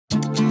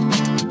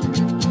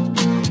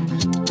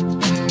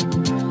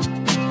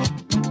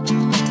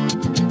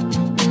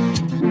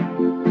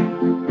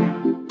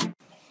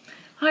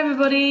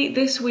everybody,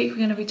 this week we're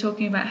going to be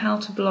talking about how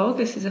to blog.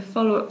 This is a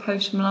follow-up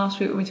post from last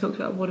week when we talked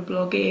about what a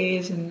blog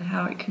is and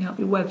how it can help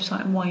your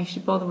website and why you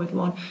should bother with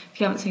one.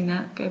 If you haven't seen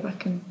that, go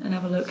back and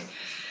have a look.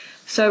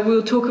 So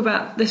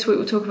this week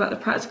we'll talk about the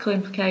practical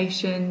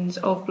implications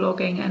of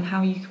blogging and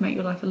how you can make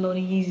your life a lot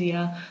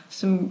easier.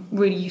 Some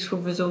really useful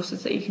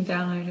resources that you can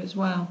download as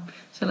well.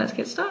 So let's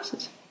get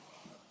started.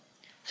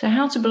 So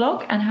how to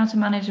blog and how to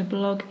manage a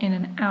blog in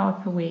an hour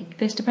per week.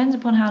 This depends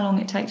upon how long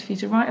it takes for you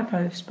to write a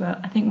post, but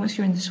I think once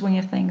you're in the swing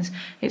of things,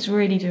 it's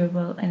really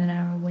doable in an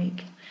hour a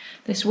week.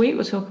 This week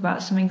we'll talk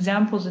about some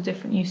examples of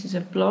different uses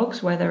of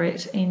blogs, whether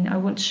it's I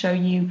want to show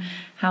you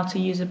how to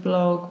use a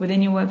blog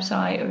within your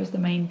website or as the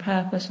main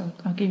purpose.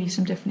 I'll give you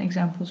some different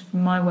examples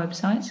from my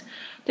websites.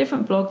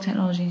 Different blog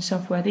technology and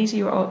software. These are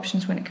your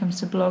options when it comes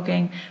to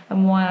blogging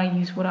and why I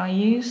use what I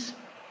use.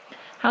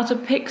 How to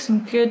pick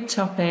some good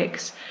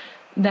topics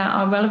that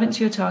are relevant to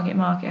your target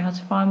market, how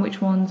to find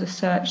which ones are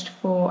searched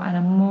for and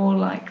are more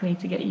likely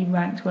to get you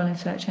ranked well in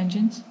search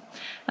engines,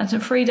 and some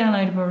free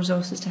downloadable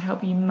resources to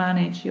help you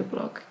manage your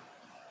blog.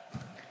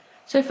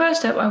 So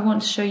first up, I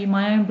want to show you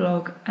my own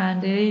blog,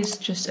 and it is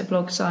just a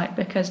blog site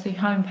because the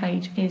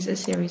homepage is a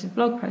series of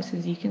blog posts,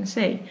 as you can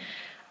see.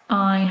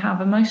 I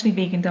have a mostly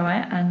vegan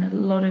diet, and a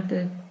lot of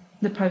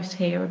the posts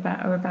here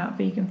are about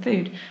vegan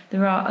food.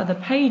 There are other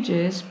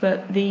pages,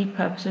 but the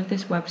purpose of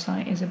this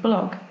website is a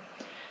blog.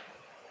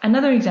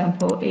 Another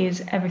example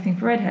is Everything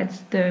for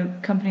Redheads, the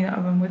company that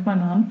I run with my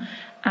mum,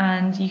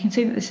 and you can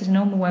see that this is a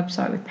normal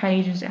website with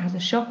pages, it has a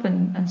shop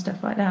and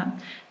stuff like that.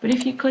 But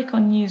if you click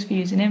on News,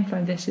 Views and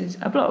Info, this is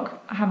a blog.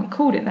 I haven't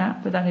called it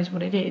that, but that is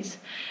what it is.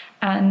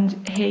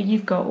 And here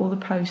you've got all the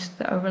posts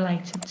that are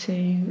related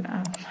to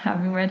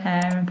having red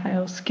hair and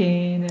pale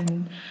skin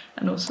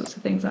and all sorts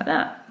of things like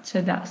that.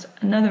 So that's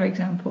another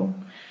example.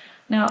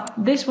 Now,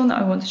 this one that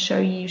I want to show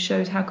you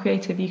shows how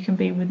creative you can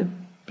be with a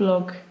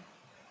blog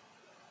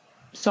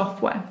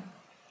software,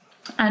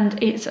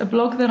 and it's a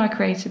blog that I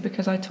created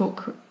because I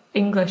taught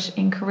English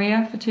in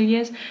Korea for 2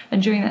 years,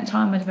 and during that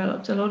time I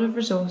developed a lot of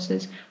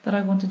resources that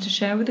I wanted to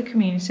share with the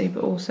community,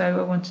 but also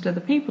I wanted other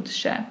people to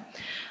share.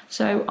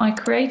 So I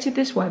created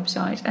this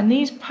website, and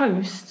these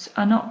posts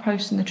are not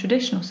posts in the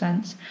traditional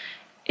sense.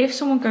 If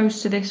someone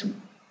goes to this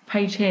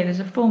page here, there's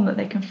a form that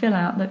they can fill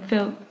out that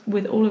fill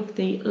with all of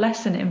the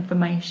lesson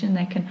information.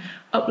 They can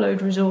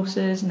upload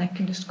resources and they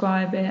can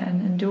describe it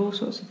and do all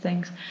sorts of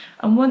things.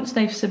 And once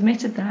they've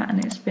submitted that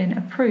and it's been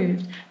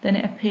approved, then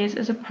it appears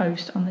as a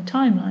post on the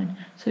timeline.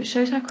 So it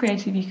shows how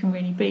creative you can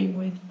really be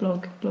with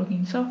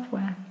blogging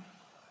software.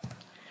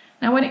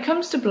 Now, when it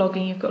comes to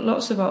blogging, you've got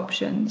lots of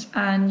options,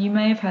 and you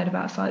may have heard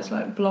about sites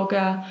like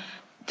Blogger,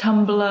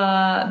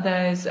 Tumblr,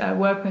 there's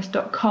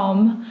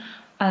WordPress.com.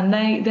 And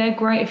they're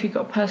great if you've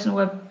got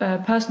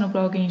a personal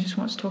blog and you just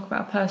want to talk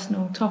about a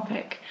personal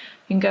topic.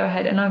 You can go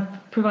ahead, and I've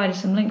provided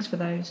some links for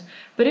those.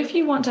 But if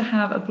you want to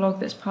have a blog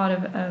that's part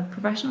of a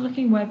professional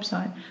looking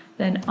website,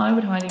 then I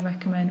would highly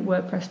recommend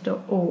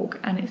WordPress.org,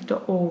 and its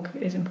 .org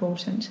is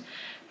important.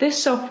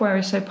 This software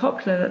is so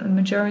popular that the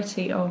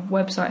majority of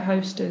website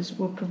hosters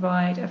will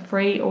provide a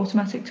free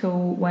automatic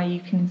tool where you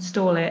can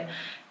install it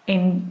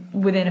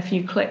within a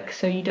few clicks,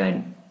 so you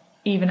don't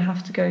even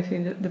have to go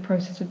through the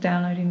process of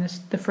downloading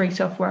the free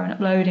software and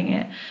uploading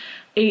it.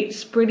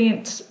 It's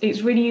brilliant,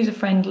 it's really user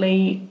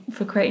friendly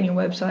for creating your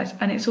websites,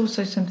 and it's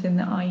also something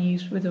that I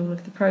use with all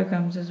of the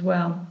programs as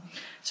well.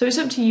 So it's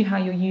up to you how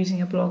you're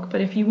using a blog,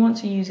 but if you want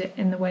to use it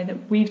in the way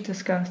that we've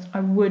discussed, I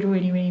would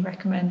really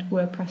recommend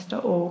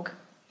WordPress.org.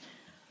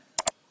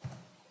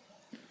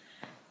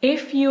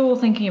 If you're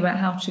thinking about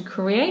how to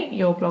create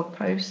your blog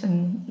posts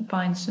and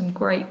find some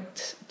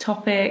great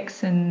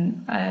topics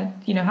and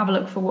have a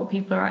look for what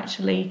people are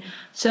actually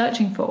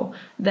searching for,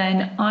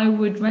 then I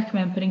would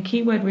recommend putting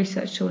keyword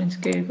research tool into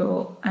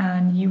Google,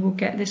 and you will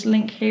get this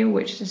link here,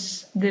 which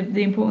is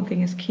the important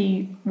thing is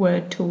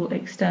keyword tool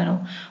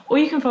external, or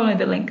you can follow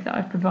the link that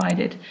I've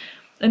provided.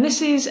 And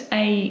this is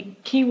a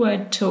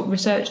keyword tool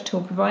research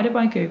tool provided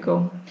by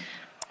Google.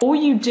 All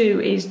you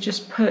do is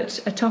just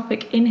put a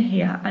topic in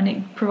here, and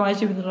it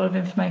provides you with a lot of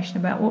information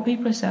about what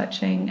people are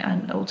searching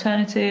and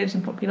alternatives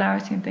and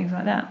popularity and things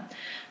like that.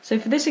 So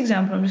for this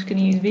example, I'm just going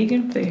to use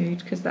vegan food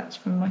because that's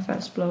from my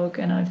first blog,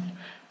 and I've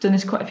done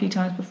this quite a few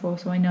times before,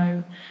 so I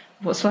know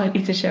what's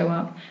likely to show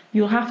up.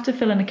 You'll have to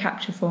fill in a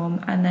captcha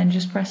form and then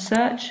just press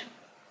search.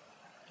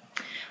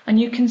 And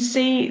you can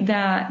see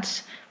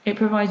that it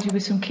provides you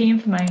with some key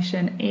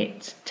information.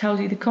 It tells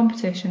you the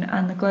competition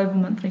and the global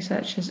monthly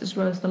searches as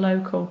well as the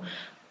local.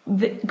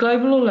 The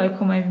global or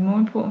local may be more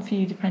important for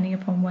you depending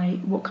upon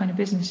what kind of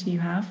business you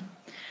have.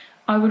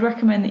 I would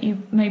recommend that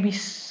you maybe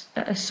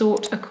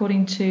sort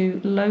according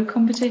to low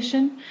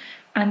competition,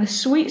 and the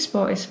sweet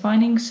spot is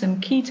finding some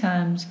key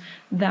terms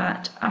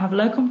that have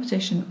low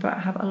competition but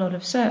have a lot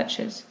of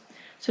searches.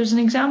 So as an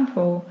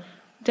example,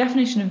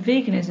 definition of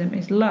veganism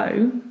is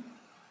low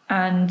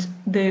and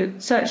the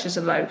searches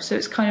are low, so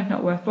it's kind of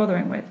not worth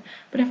bothering with.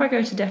 But if I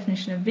go to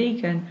definition of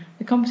vegan,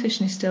 the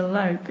competition is still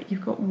low, but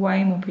you've got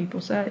way more people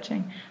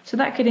searching. So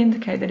that could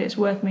indicate that it's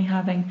worth me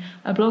having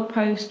a blog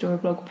post or a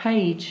blog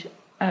page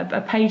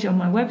a page on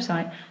my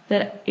website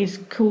that is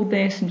called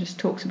this and just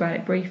talks about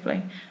it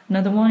briefly.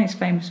 Another one is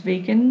Famous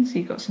Vegans.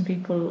 You've got some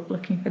people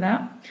looking for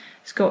that.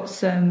 It's got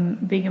some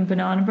vegan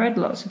banana bread,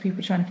 lots of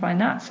people trying to find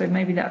that, so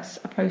maybe that's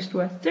a post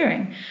worth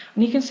doing.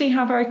 And you can see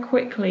how very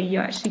quickly you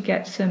actually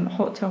get some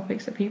hot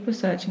topics that people are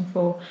searching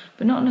for,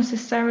 but not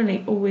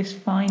necessarily always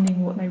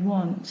finding what they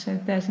want, so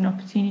there's an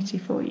opportunity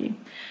for you.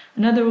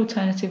 Another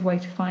alternative way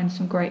to find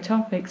some great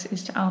topics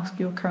is to ask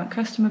your current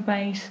customer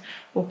base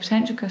or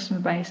potential customer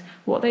base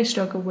what they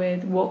struggle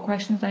with, what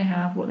questions they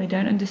have, what they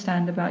don't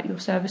understand about your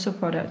service or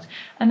product,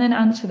 and then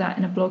answer that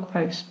in a blog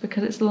post,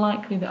 because it's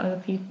likely that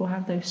other people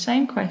have those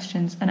same questions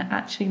and are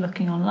actually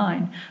looking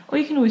online, or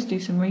you can always do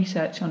some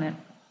research on it.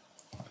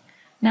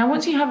 Now,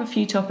 once you have a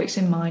few topics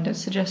in mind, I'd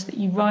suggest that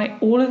you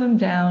write all of them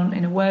down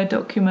in a Word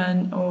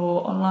document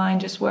or online,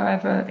 just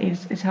wherever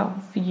is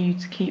helpful for you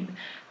to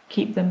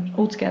keep them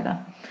all together.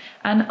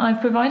 And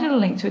I've provided a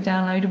link to a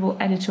downloadable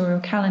editorial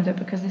calendar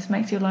because this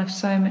makes your life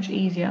so much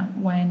easier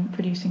when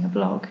producing a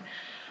blog.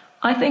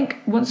 I think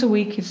once a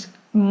week is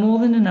more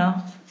than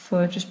enough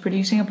for just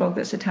producing a blog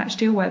that's attached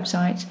to your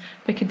website.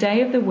 Pick a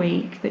day of the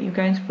week that you're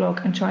going to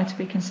blog and try to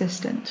be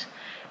consistent.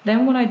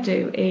 Then what I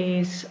do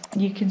is,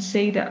 you can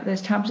see that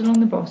there's tabs along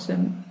the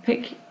bottom.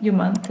 Pick your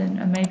month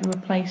and maybe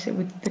replace it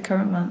with the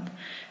current month.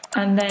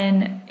 And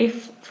then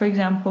if, for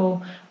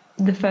example,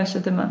 the first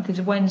of the month is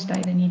a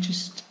Wednesday, then you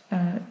just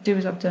do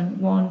as I've done,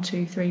 1,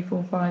 2, 3,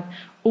 4, 5,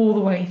 all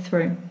the way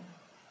through.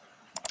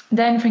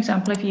 Then, for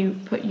example, if you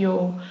put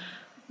your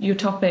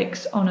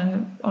topics on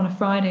a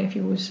Friday, if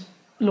you was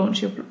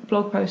launch your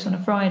blog post on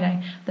a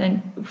Friday,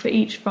 then for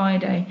each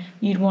Friday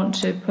you'd want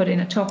to put in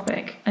a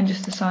topic and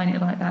just assign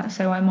it like that.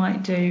 So I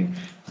might do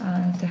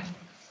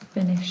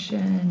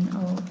definition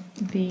of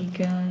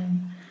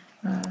vegan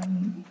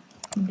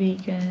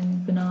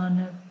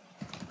banana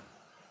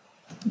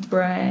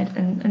bread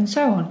and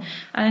so on,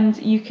 and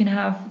you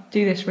can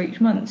do this for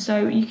each month,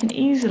 so you can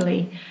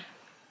easily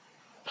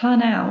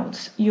plan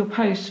out your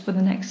posts for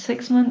the next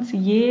 6 months, a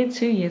year,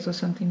 2 years or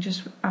something,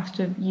 just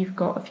after you've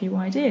got a few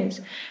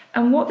ideas.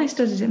 And what this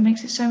does is it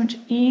makes it so much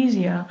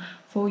easier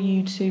for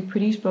you to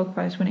produce blog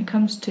posts when it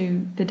comes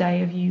to the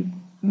day of you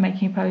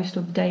making a post,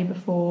 or the day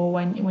before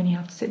when you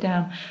have to sit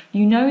down.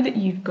 You know that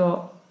you've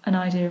got an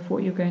idea of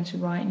what you're going to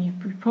write, and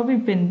you've probably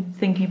been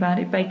thinking about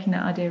it, baking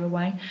that idea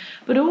away,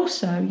 but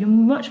also you're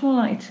much more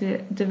likely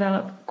to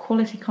develop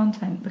quality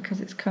content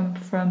because it's come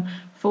from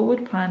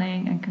forward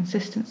planning and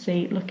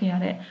consistency, looking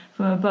at it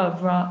from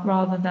above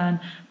rather than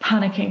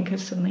panicking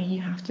because suddenly you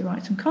have to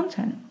write some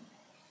content.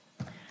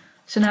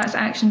 So now it's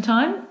action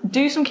time.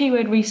 Do some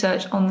keyword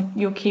research on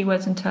your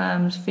keywords and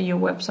terms for your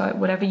website,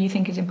 whatever you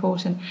think is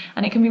important.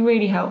 And it can be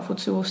really helpful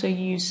to also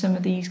use some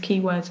of these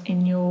keywords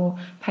in your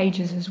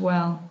pages as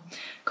well.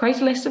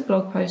 Create a list of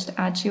blog posts to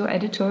add to your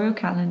editorial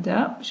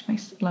calendar, which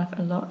makes life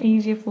a lot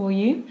easier for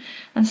you.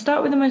 And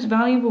start with the most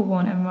valuable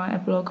one and write a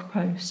blog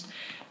post.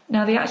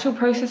 Now, the actual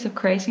process of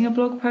creating a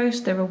blog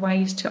post, there are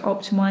ways to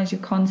optimize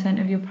your content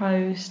of your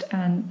post,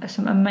 and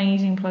some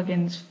amazing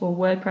plugins for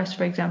WordPress,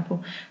 for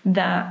example,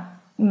 that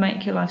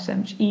make your life so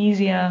much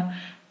easier,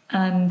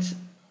 and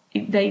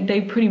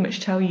they pretty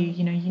much tell you,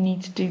 you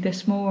need to do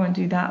this more and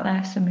do that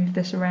less and move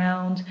this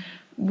around,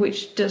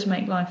 which does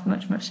make life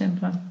much, much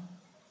simpler.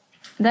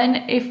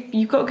 Then if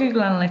you've got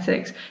Google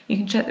Analytics, you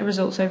can check the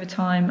results over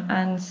time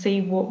and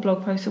see what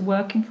blog posts are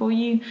working for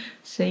you,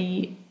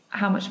 see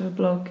how much of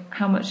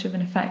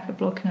an effect a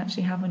blog can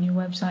actually have on your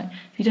website.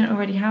 If you don't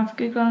already have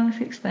Google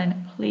Analytics,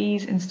 then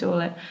please install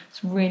it.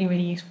 It's a really,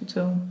 really useful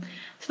tool.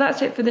 So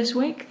that's it for this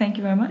week. Thank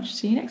you very much.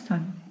 See you next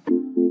time.